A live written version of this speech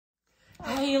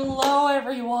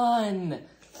everyone!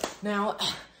 Now,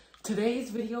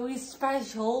 today's video is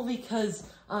special because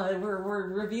we're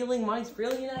revealing Mike's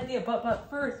brilliant idea. But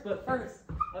first.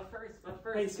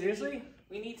 Hey, seriously?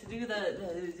 We need to do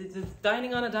the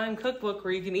dining on a dime cookbook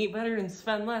where you can eat better and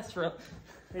spend less. For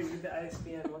Maybe the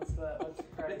ISBN. What's the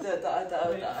price?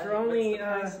 For only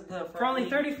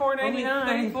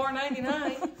 $34.99.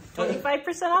 $34.99.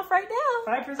 25% off right now.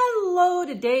 5%. Hello,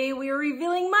 today we are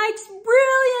revealing Mike's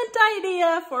brilliant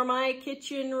idea for my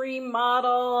kitchen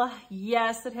remodel.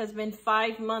 Yes, it has been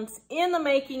 5 months in the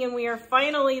making and we are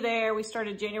finally there. We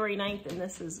started January 9th and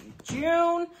this is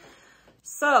June.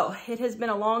 So it has been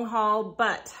a long haul,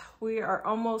 but we are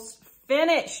almost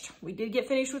finished. We did get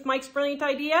finished with Mike's brilliant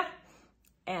idea.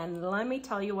 And let me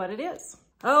tell you what it is.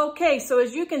 Okay, so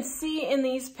as you can see in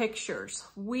these pictures,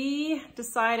 we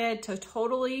decided to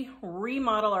totally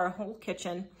remodel our whole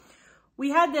kitchen.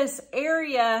 We had this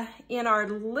area in our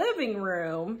living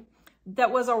room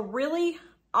that was a really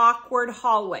awkward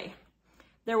hallway.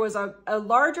 There was a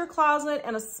larger closet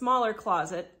and a smaller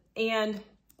closet, and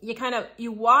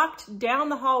you walked down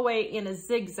the hallway in a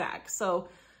zigzag. So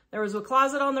there was a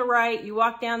closet on the right, you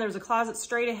walked down, there was a closet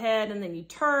straight ahead, and then you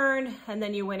turned, and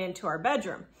then you went into our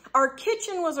bedroom. Our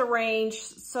kitchen was arranged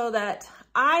so that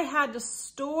I had to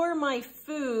store my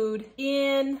food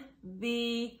in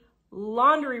the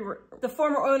laundry room. The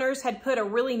former owners had put a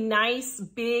really nice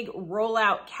big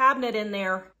rollout cabinet in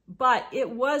there, but it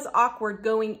was awkward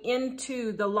going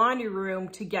into the laundry room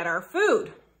to get our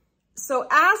food. So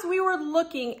as we were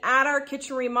looking at our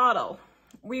kitchen remodel,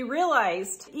 we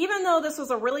realized, even though this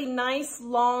was a really nice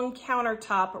long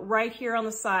countertop right here on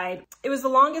the side, it was the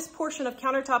longest portion of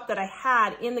countertop that I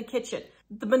had in the kitchen.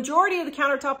 The majority of the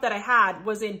countertop that I had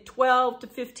was in 12 to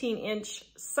 15 inch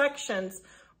sections,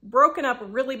 broken up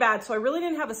really bad. So I really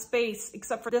didn't have a space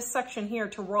except for this section here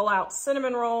to roll out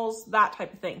cinnamon rolls, that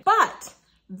type of thing. But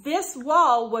this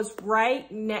wall was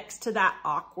right next to that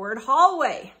awkward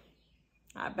hallway.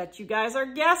 I bet you guys are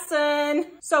guessing.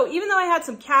 So even though I had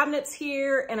some cabinets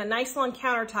here and a nice long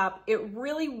countertop, it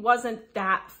really wasn't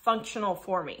that functional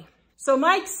for me. So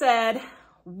Mike said,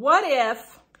 what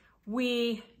if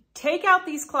we take out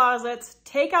these closets,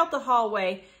 take out the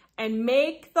hallway, and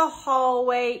make the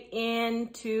hallway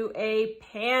into a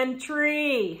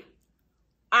pantry?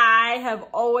 I have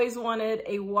always wanted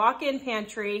a walk-in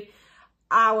pantry.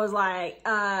 I was like,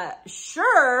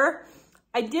 sure.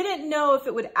 I didn't know if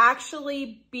it would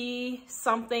actually be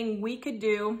something we could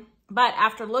do, but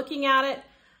after looking at it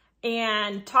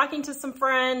and talking to some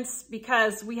friends,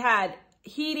 because we had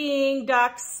heating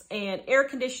ducts and air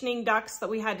conditioning ducts that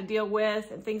we had to deal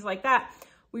with and things like that,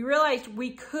 we realized we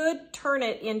could turn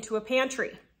it into a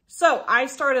pantry. So I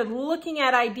started looking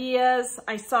at ideas.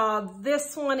 I saw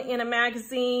this one in a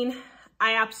magazine.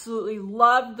 I absolutely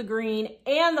loved the green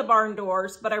and the barn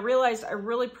doors, but I realized I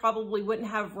really probably wouldn't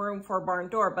have room for a barn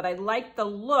door, but I liked the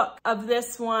look of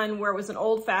this one where it was an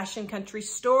old-fashioned country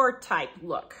store type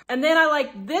look. And then I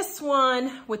liked this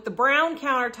one with the brown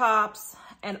countertops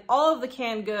and all of the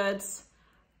canned goods.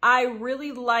 I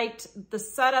really liked the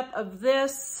setup of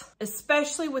this,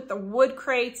 especially with the wood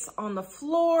crates on the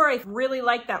floor. I really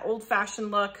liked that old-fashioned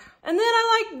look. And then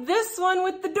I liked this one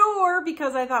with the door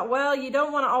because I thought, well, you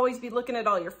don't want to always be looking at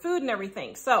all your food and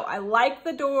everything. So I like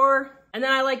the door. And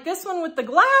then I like this one with the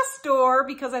glass door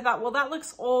because I thought, well, that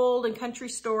looks old and country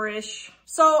store-ish.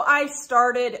 So I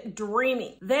started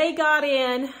dreaming. They got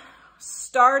in,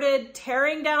 started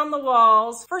tearing down the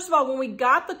walls. First of all, when we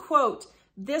got the quote,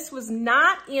 this was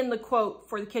not in the quote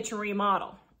for the kitchen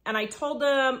remodel. And I told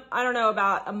them, I don't know,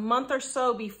 about a month or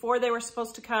so before they were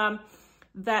supposed to come,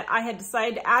 that I had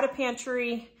decided to add a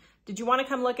pantry. Did you want to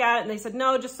come look at it? And they said,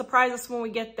 no, just surprise us when we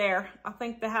get there. I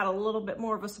think they had a little bit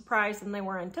more of a surprise than they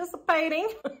were anticipating.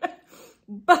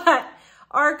 But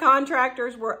our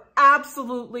contractors were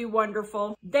absolutely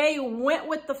wonderful. They went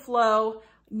with the flow.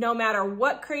 No matter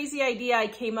what crazy idea I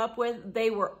came up with, they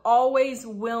were always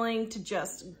willing to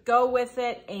just go with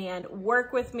it and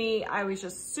work with me. I was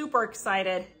just super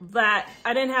excited that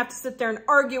I didn't have to sit there and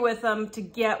argue with them to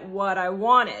get what I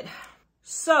wanted.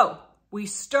 So we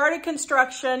started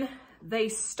construction. They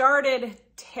started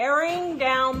tearing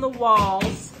down the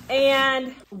walls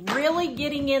and really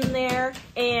getting in there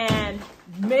and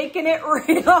making it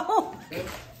real.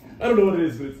 I don't know what it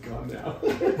is, but it's gone now.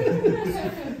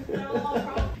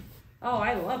 Oh,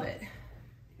 I love it.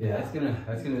 Yeah, that's gonna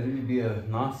really be a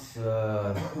nice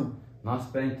nice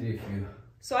pantry if you.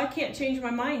 So I can't change my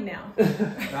mind now.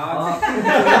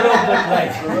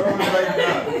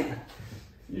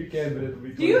 You can, but it'll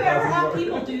be. Do you ever have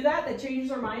people do that change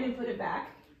their mind and put it back?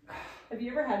 Have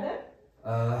you ever had that?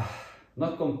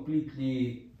 Not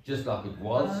completely just like it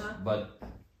was, but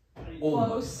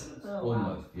almost, Close. Oh,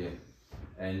 almost, yeah.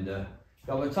 And yeah,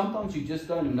 but sometimes you just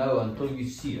don't know until you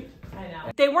see it. I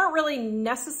know. They weren't really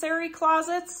necessary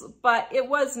closets, but it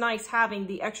was nice having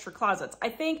the extra closets. I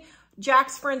think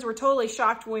Jack's friends were totally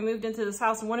shocked when we moved into this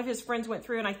house, and one of his friends went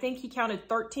through and I think he counted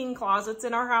 13 closets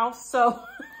in our house. So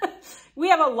we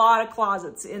have a lot of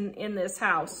closets in this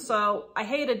house. So I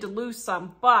hated to lose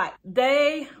some, but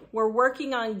they were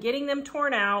working on getting them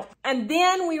torn out. And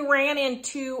then we ran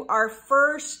into our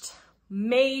first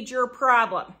major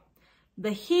problem.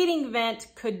 The heating vent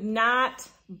could not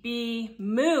be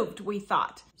moved, we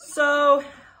thought. So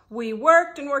we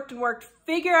worked and worked and worked,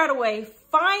 figured out a way.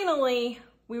 Finally,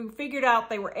 we figured out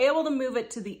they were able to move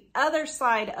it to the other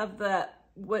side of the,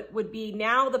 what would be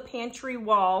now the pantry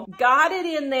wall. Got it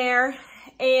in there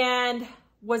and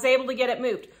was able to get it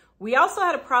moved. We also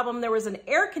had a problem. There was an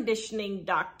air conditioning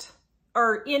duct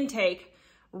or intake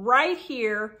right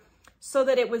here so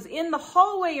that it was in the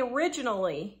hallway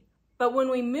originally, but when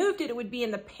we moved it, it would be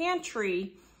in the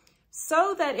pantry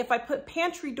so that if I put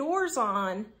pantry doors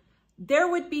on, there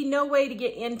would be no way to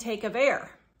get intake of air.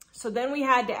 So then we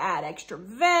had to add extra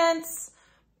vents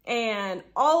and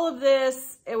all of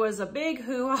this. It was a big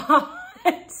hoo-ha.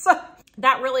 So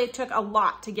that really took a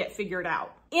lot to get figured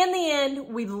out. In the end,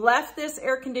 we left this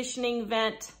air conditioning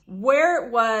vent where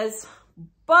it was,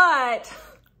 but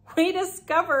we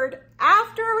discovered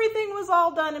after everything was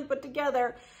all done and put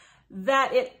together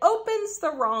that it opens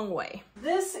the wrong way.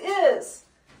 This is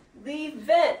the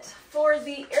vent for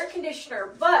the air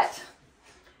conditioner, but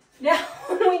now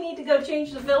we need to go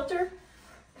change the filter.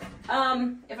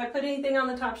 If I put anything on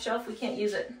the top shelf, we can't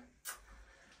use it.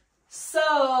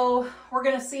 So we're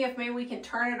gonna see if maybe we can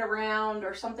turn it around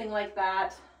or something like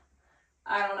that.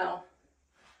 I don't know.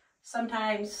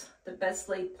 Sometimes the best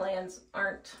laid plans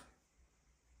aren't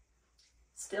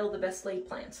still the best laid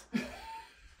plans.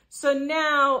 So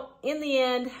now, in the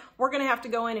end, we're gonna have to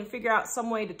go in and figure out some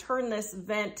way to turn this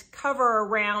vent cover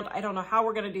around. I don't know how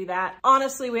we're gonna do that.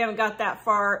 Honestly, we haven't got that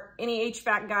far. Any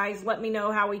HVAC guys, let me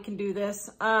know how we can do this.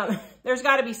 There's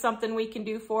gotta be something we can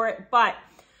do for it, but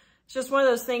it's just one of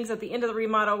those things at the end of the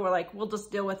remodel, we're like, we'll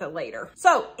just deal with it later.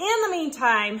 So in the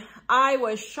meantime, I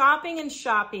was shopping and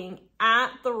shopping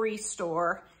at the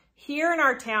Restore here in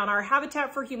our town. Our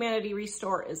Habitat for Humanity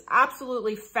Restore is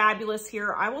absolutely fabulous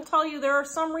here. I will tell you, there are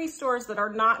some restores that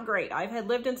are not great. I've had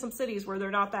lived in some cities where they're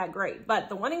not that great, but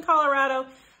the one in Colorado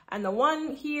and the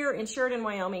one here in Sheridan,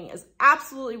 Wyoming is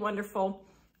absolutely wonderful.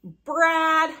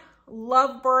 Brad,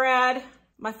 love Brad,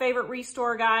 my favorite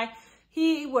Restore guy.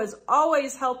 He was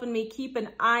always helping me keep an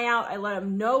eye out. I let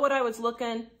him know what I was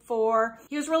looking for.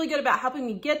 He was really good about helping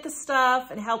me get the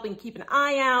stuff and helping keep an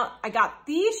eye out. I got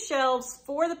these shelves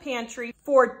for the pantry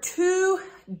for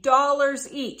 $2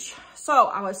 each. So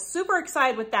I was super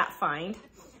excited with that find.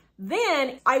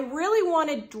 Then I really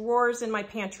wanted drawers in my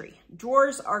pantry.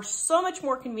 Drawers are so much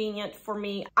more convenient for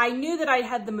me. I knew that I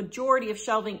had the majority of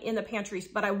shelving in the pantries,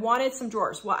 but I wanted some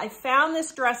drawers. Well, I found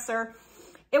this dresser.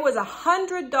 It was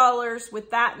 $100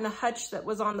 with that and the hutch that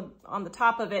was on the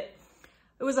top of it.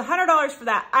 It was $100 for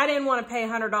that. I didn't want to pay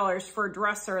 $100 for a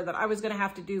dresser that I was going to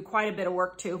have to do quite a bit of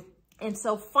work to. And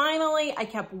so finally I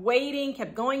kept waiting,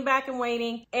 kept going back and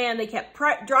waiting, and they kept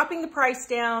dropping the price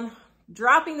down.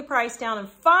 And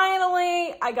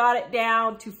finally I got it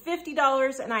down to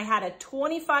 $50, and I had a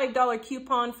 $25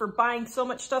 coupon for buying so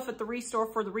much stuff at the Restore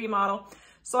for the remodel.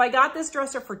 So I got this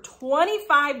dresser for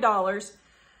 $25.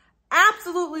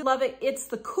 Absolutely love it. It's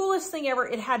the coolest thing ever.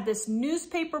 It had this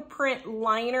newspaper print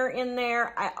liner in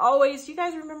there. You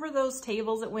guys remember those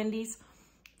tables at Wendy's?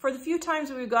 For the few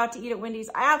times we got to eat at Wendy's,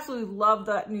 I absolutely love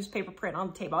the newspaper print on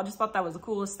the table. I just thought that was the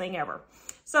coolest thing ever.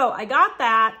 So I got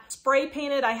that spray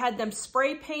painted. I had them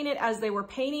spray paint it as they were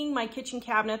painting my kitchen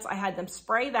cabinets. I had them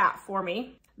spray that for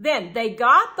me. Then they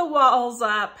got the walls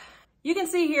up. You can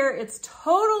see here, it's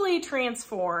totally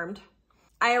transformed.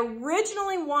 I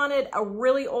originally wanted a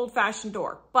really old-fashioned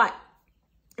door, but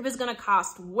it was gonna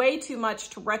cost way too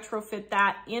much to retrofit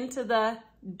that into the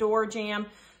door jamb.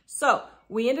 So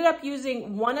we ended up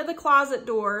using one of the closet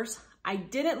doors. I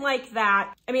didn't like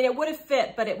that. I mean, it would have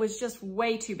fit, but it was just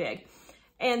way too big.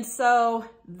 And so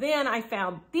then I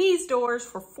found these doors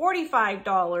for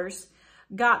 $45.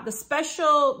 Got the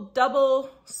special double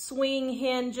swing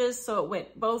hinges, so it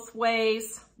went both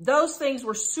ways. Those things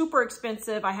were super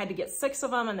expensive. I had to get 6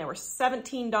 of them and they were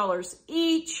 $17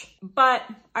 each, but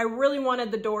I really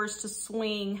wanted the doors to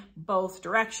swing both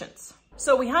directions.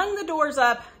 So we hung the doors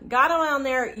up, got them on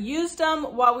there, used them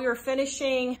while we were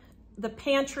finishing the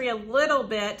pantry a little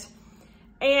bit,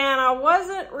 and I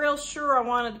wasn't real sure I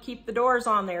wanted to keep the doors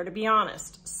on there, to be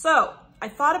honest. So I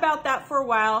thought about that for a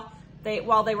while.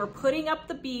 While they were putting up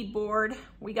the beadboard,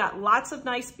 we got lots of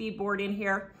nice beadboard in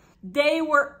here. They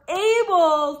were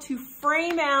able to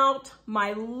frame out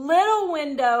my little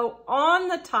window on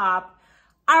the top.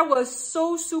 I was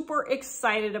so super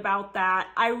excited about that.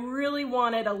 I really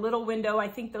wanted a little window. I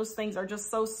think those things are just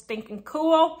so stinking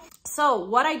cool. So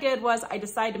what I did was I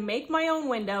decided to make my own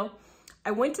window.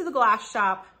 I went to the glass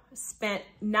shop, spent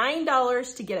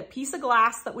 $9 to get a piece of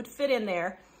glass that would fit in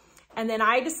there. And then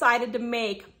I decided to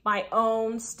make my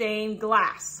own stained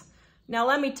glass. Now,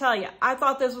 let me tell you, I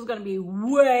thought this was gonna be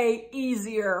way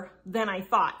easier than I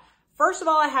thought. First of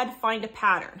all, I had to find a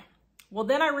pattern. Well,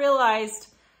 then I realized,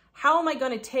 how am I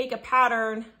gonna take a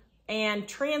pattern and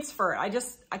transfer it?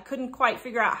 I couldn't quite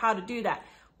figure out how to do that.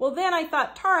 Well, then I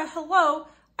thought, Tara, hello,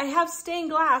 I have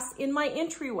stained glass in my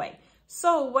entryway.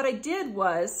 So what I did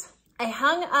was, I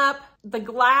hung up the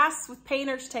glass with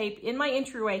painter's tape in my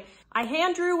entryway. I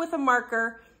hand drew with a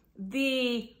marker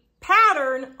the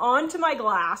pattern onto my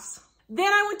glass.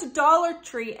 Then I went to Dollar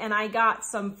Tree and I got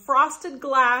some frosted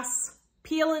glass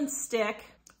peel and stick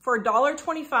for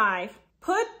 $1.25.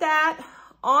 Put that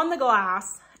on the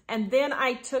glass, and then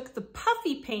I took the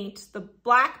puffy paint, the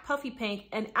black puffy paint,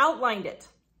 and outlined it.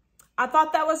 I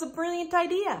thought that was a brilliant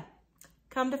idea.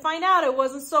 Come to find out, it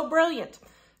wasn't so brilliant.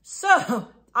 So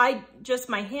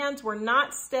my hands were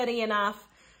not steady enough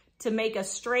to make a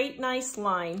straight, nice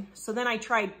line. So then I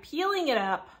tried peeling it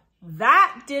up.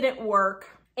 That didn't work.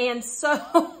 And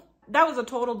so that was a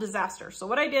total disaster. So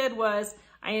what I did was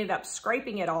I ended up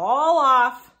scraping it all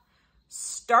off,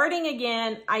 starting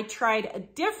again. I tried a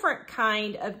different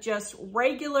kind of just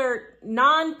regular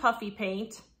non-puffy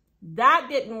paint. That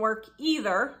didn't work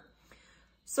either.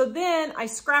 So then I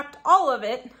scrapped all of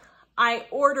it. I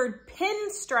ordered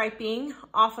pinstriping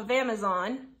off of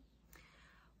Amazon,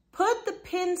 put the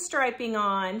pinstriping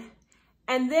on,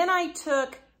 and then I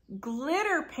took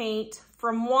glitter paint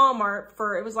from Walmart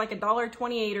it was like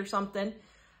 $1.28 or something,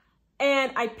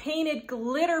 and I painted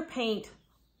glitter paint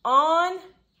on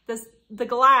the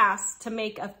glass to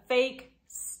make a fake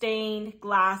stained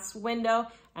glass window,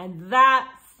 and that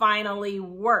finally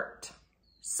worked.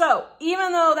 So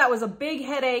even though that was a big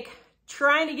headache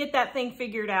trying to get that thing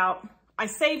figured out, I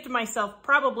saved myself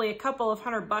probably a couple of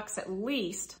 $100 at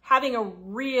least having a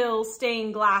real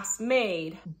stained glass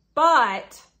made,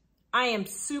 but I am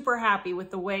super happy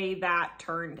with the way that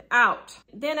turned out.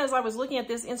 Then as I was looking at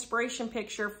this inspiration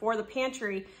picture for the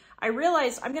pantry, I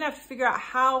realized I'm gonna have to figure out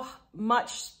how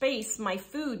much space my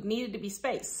food needed to be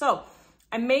spaced. So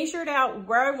I measured out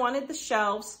where I wanted the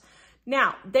shelves.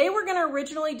 Now, they were gonna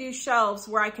originally do shelves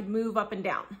where I could move up and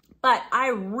down, but I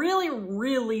really,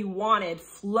 really wanted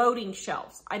floating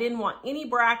shelves. I didn't want any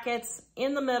brackets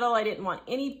in the middle. I didn't want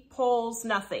any poles,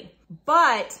 nothing.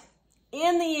 But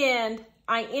in the end,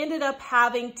 I ended up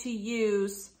having to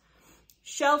use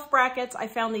shelf brackets. I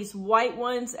found these white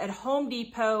ones at Home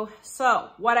Depot. So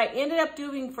what I ended up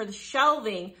doing for the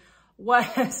shelving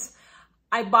was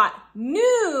I bought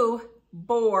new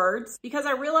boards because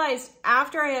I realized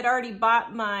after I had already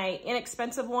bought my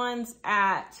inexpensive ones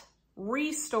at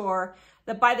Restore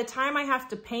that by the time I have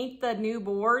to paint the new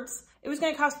boards, it was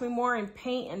going to cost me more in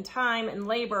paint and time and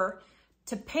labor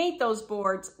to paint those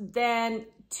boards than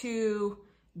to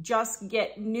just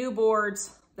get new boards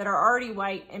that are already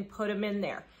white and put them in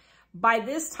there. By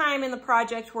this time in the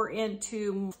project, we're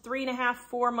into 3.5,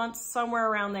 4 months, somewhere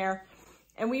around there.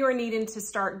 And we were needing to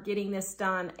start getting this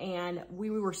done, and we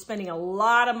were spending a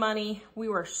lot of money. We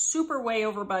were super way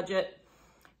over budget.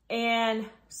 And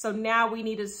so now we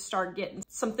needed to start getting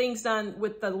some things done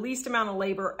with the least amount of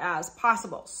labor as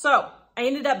possible. So I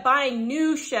ended up buying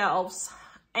new shelves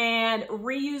and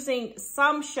reusing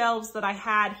some shelves that I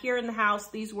had here in the house.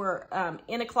 These were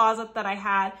in a closet that I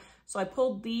had. So I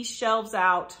pulled these shelves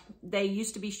out. They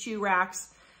used to be shoe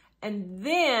racks. And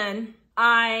then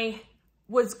I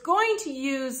was going to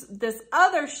use this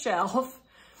other shelf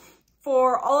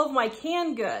for all of my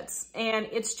canned goods. And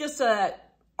it's just a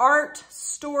art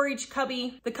storage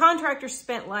cubby. The contractor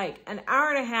spent like an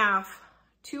hour and a half,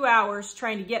 2 hours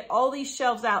trying to get all these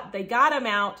shelves out. They got them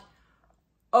out.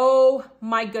 Oh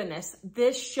my goodness,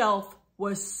 this shelf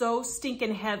was so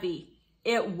stinking heavy,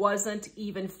 it wasn't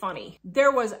even funny.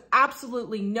 There was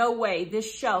absolutely no way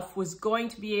this shelf was going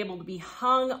to be able to be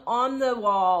hung on the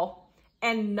wall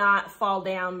and not fall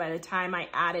down by the time I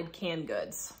added canned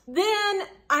goods. Then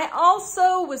I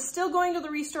also was still going to the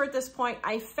Restore at this point.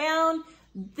 I found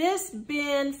this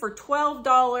bin for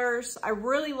 $12. I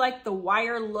really liked the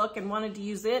wire look and wanted to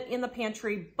use it in the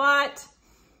pantry, but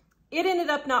it ended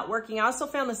up not working. I also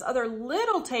found this other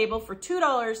little table for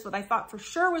 $2 that I thought for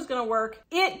sure was gonna work.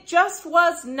 It just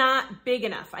was not big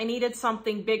enough. I needed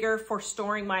something bigger for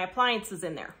storing my appliances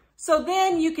in there. So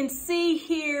then you can see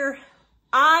here,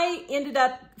 I ended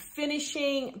up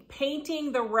finishing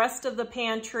painting the rest of the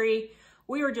pantry.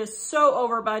 We were just so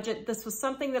over budget. This was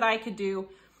something that I could do.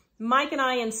 Mike and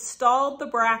I installed the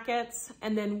brackets,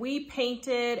 and then we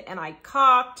painted and I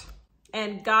caulked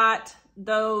and got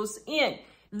those in.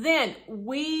 Then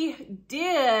we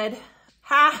did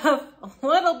have a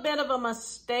little bit of a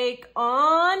mistake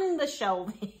on the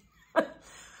shelving.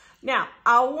 Now,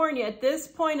 I'll warn you, at this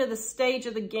point of the stage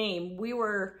of the game, we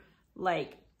were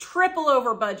like triple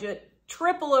over budget,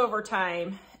 triple over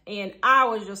time, and I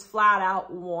was just flat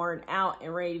out worn out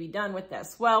and ready to be done with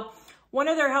this. Well, one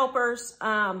of their helpers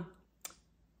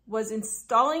was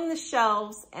installing the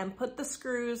shelves and put the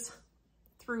screws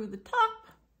through the top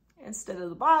instead of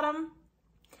the bottom.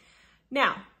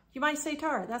 Now, you might say,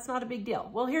 Tara, that's not a big deal.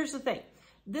 Well, here's the thing.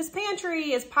 This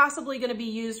pantry is possibly going to be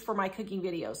used for my cooking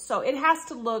videos, so it has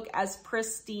to look as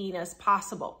pristine as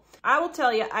possible. I will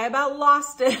tell you, I about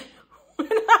lost it when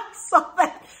I saw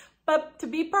that. But to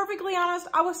be perfectly honest,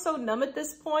 I was so numb at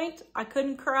this point. I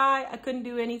couldn't cry. I couldn't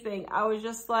do anything. I was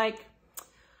just like,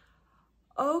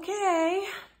 okay.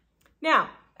 Now,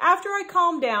 after I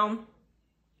calmed down,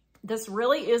 this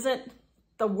really isn't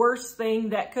the worst thing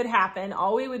that could happen.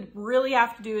 All we would really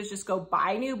have to do is just go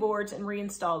buy new boards and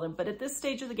reinstall them. But at this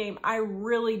stage of the game, I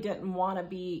really didn't want to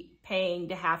be paying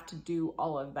to have to do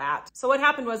all of that. So what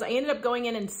happened was I ended up going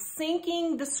in and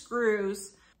sinking the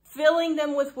screws, filling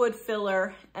them with wood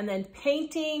filler, and then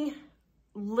painting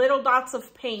little dots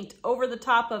of paint over the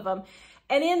top of them.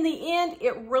 And in the end,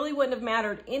 it really wouldn't have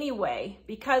mattered anyway,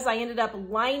 because I ended up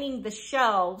lining the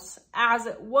shelves as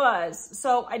it was.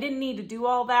 So I didn't need to do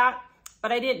all that,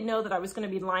 but I didn't know that I was going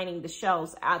to be lining the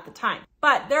shelves at the time.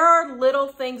 But there are little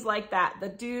things like that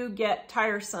that do get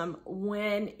tiresome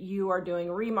when you are doing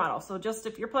a remodel. So just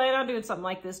if you're planning on doing something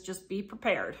like this, just be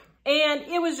prepared. And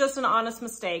it was just an honest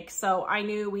mistake. So I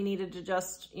knew we needed to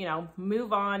just, you know,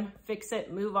 move on, fix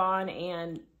it, move on,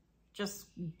 and just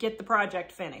get the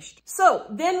project finished. So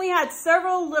then we had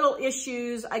several little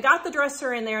issues. I got the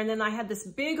dresser in there, and then I had this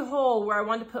big hole where I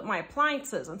wanted to put my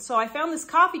appliances. And so I found this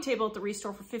coffee table at the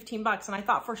ReStore for 15 bucks, and I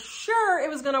thought for sure it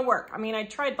was gonna work. I mean, I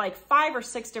tried like 5 or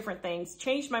 6 different things,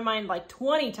 changed my mind like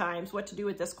 20 times what to do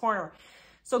with this corner.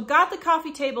 So got the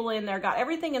coffee table in there, got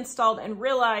everything installed, and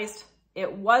realized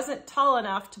it wasn't tall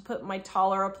enough to put my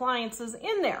taller appliances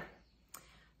in there.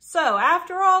 So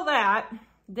after all that,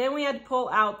 then we had to pull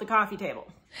out the coffee table.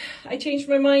 I changed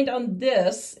my mind on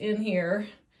this in here.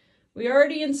 We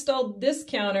already installed this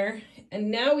counter,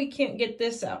 and now we can't get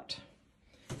this out.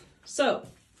 So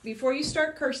before you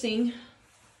start cursing,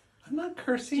 I'm not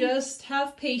cursing. just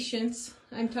have patience.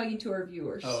 I'm talking to our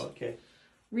viewers. Oh, okay.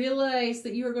 Realize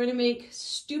that you are going to make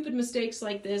stupid mistakes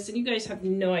like this, and you guys have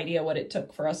no idea what it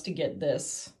took for us to get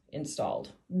this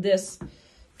installed. This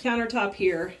countertop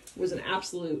here was an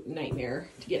absolute nightmare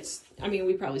to get. I mean,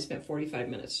 we probably spent 45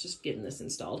 minutes just getting this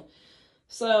installed.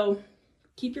 So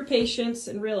keep your patience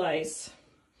and realize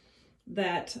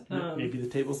that maybe the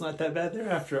table's not that bad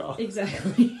there after all.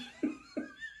 Exactly.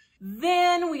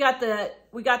 Then we got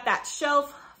that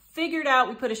shelf figured out.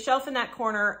 We put a shelf in that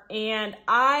corner, and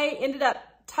I ended up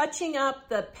touching up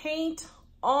the paint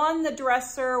on the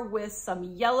dresser with some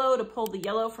yellow to pull the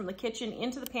yellow from the kitchen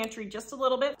into the pantry just a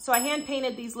little bit. So I hand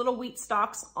painted these little wheat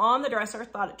stalks on the dresser.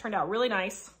 Thought it turned out really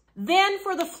nice. Then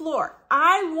for the floor,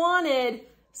 I wanted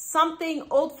something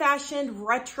old-fashioned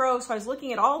retro. So I was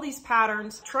looking at all these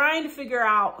patterns, trying to figure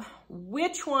out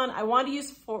which one I wanted to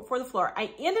use for the floor.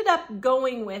 I ended up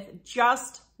going with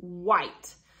just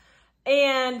white.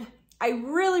 And I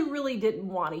really didn't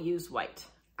want to use white.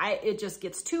 It just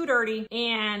gets too dirty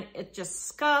and it just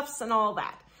scuffs and all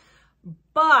that.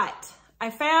 But I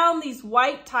found these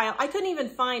white tile. I couldn't even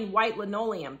find white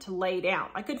linoleum to lay down.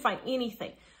 I couldn't find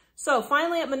anything. So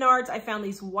finally at Menards, I found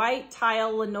these white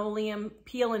tile linoleum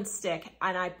peel and stick,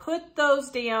 and I put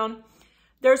those down.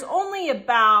 There's only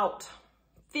about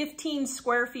 15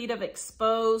 square feet of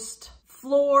exposed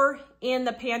floor in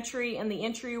the pantry and the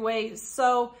entryway.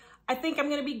 So I think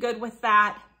I'm gonna be good with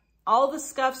that. All the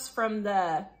scuffs from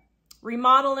the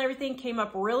remodel and everything came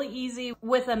up really easy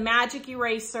with a magic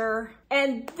eraser.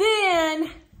 And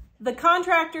then the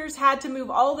contractors had to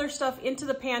move all their stuff into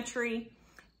the pantry,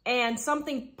 and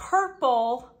something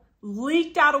purple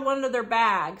leaked out of one of their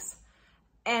bags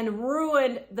and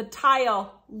ruined the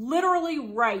tile literally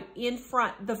right in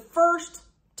front. The first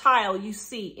tile you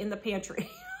see in the pantry.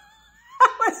 I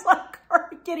was like, are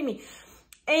you kidding me?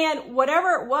 And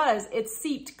whatever it was, it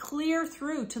seeped clear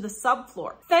through to the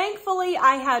subfloor. Thankfully,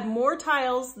 I had more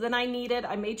tiles than I needed.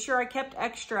 I made sure I kept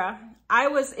extra.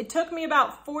 It took me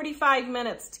about 45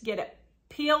 minutes to get it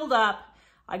peeled up.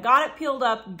 I got it peeled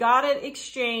up, got it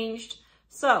exchanged.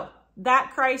 So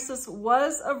that crisis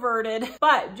was averted,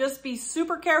 but just be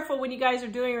super careful when you guys are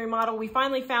doing a remodel. We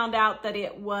finally found out that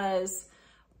it was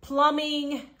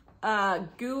plumbing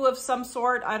goo of some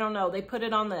sort. I don't know. They put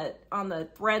it on the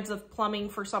threads of plumbing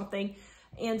for something.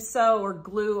 And so, or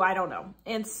glue, I don't know.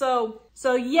 And so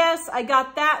yes, I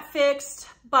got that fixed,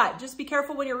 but just be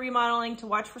careful when you're remodeling to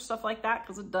watch for stuff like that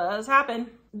because it does happen.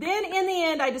 Then in the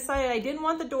end, I decided I didn't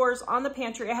want the doors on the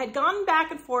pantry. I had gone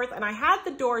back and forth and I had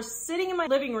the doors sitting in my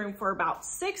living room for about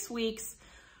 6 weeks,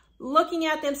 looking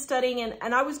at them, studying,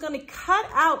 and I was going to cut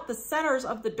out the centers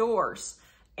of the doors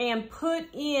and put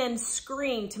in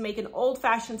screen to make an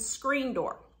old-fashioned screen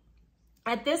door.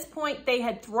 At this point, they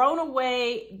had thrown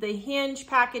away the hinge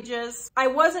packages. I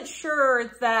wasn't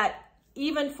sure that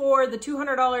even for the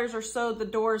 $200 or so the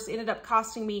doors ended up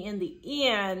costing me in the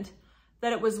end,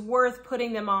 that it was worth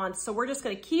putting them on. So we're just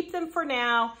gonna keep them for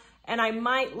now. And I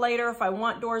might later, if I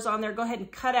want doors on there, go ahead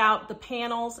and cut out the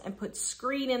panels and put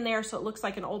screen in there so it looks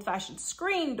like an old-fashioned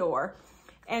screen door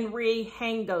and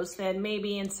re-hang those then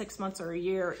maybe in 6 months or a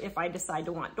year if I decide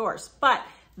to want doors. But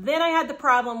then I had the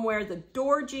problem where the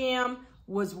door jamb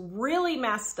was really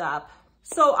messed up.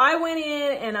 So I went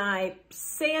in and I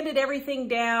sanded everything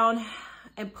down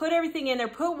and put everything in there,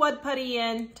 put wood putty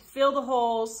in to fill the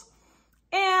holes.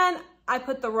 And I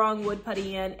put the wrong wood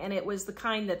putty in and it was the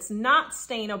kind that's not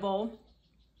stainable.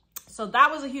 So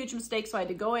that was a huge mistake. So I had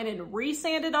to go in and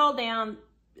re-sand it all down,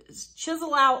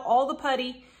 chisel out all the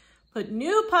putty, put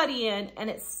new putty in, and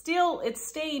it's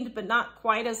stained, but not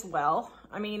quite as well.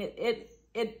 I mean,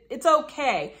 it's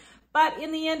okay. But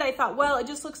in the end, I thought, well, it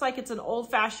just looks like it's an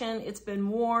old fashioned, it's been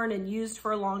worn and used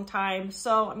for a long time.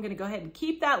 So I'm gonna go ahead and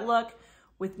keep that look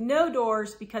with no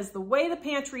doors because the way the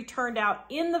pantry turned out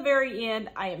in the very end,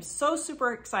 I am so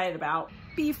super excited about.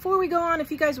 Before we go on,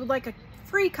 if you guys would like a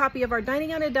free copy of our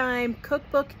Dining on a Dime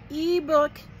cookbook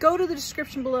ebook, go to the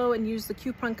description below and use the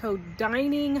coupon code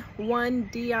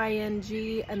DINING1,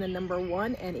 D-I-N-G, and the number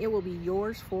 1, and it will be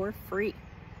yours for free.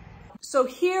 So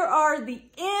here are the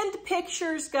end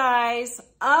pictures, guys,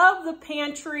 of the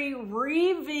pantry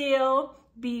reveal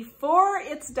before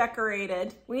it's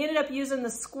decorated. We ended up using the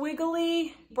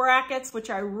squiggly brackets, which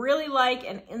I really like.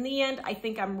 And in the end, I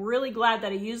think I'm really glad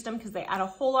that I used them because they add a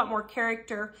whole lot more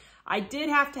character. I did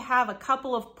have to have a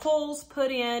couple of poles put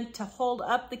in to hold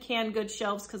up the canned goods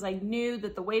shelves because I knew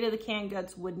that the weight of the canned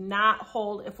goods would not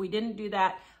hold if we didn't do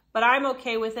that. But I'm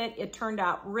okay with it. It turned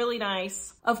out really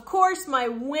nice. Of course, my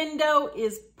window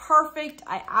is perfect.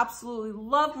 I absolutely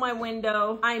love my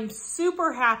window. I'm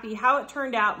super happy how it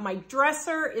turned out. My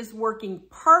dresser is working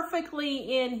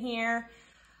perfectly in here.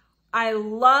 I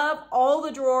love all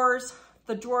the drawers.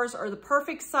 The drawers are the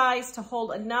perfect size to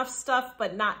hold enough stuff,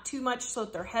 but not too much so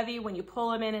that they're heavy when you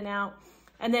pull them in and out.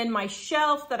 And then my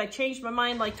shelf that I changed my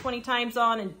mind like 20 times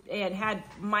on and had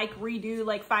Mike redo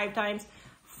like 5 times.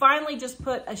 Finally just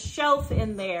put a shelf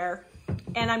in there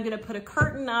and I'm gonna put a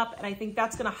curtain up and I think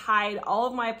that's gonna hide all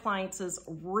of my appliances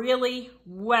really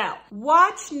well.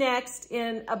 Watch next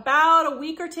in about a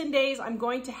week or 10 days, I'm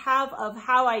going to have of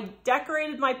how I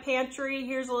decorated my pantry.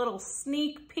 Here's a little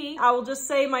sneak peek. I will just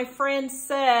say my friend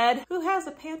said, who has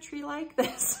a pantry like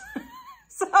this?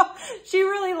 So she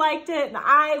really liked it and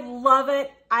I love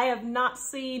it. I have not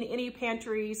seen any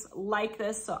pantries like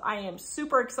this, so I am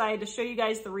super excited to show you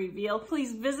guys the reveal.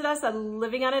 Please visit us at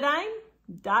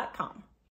livingonadime.com.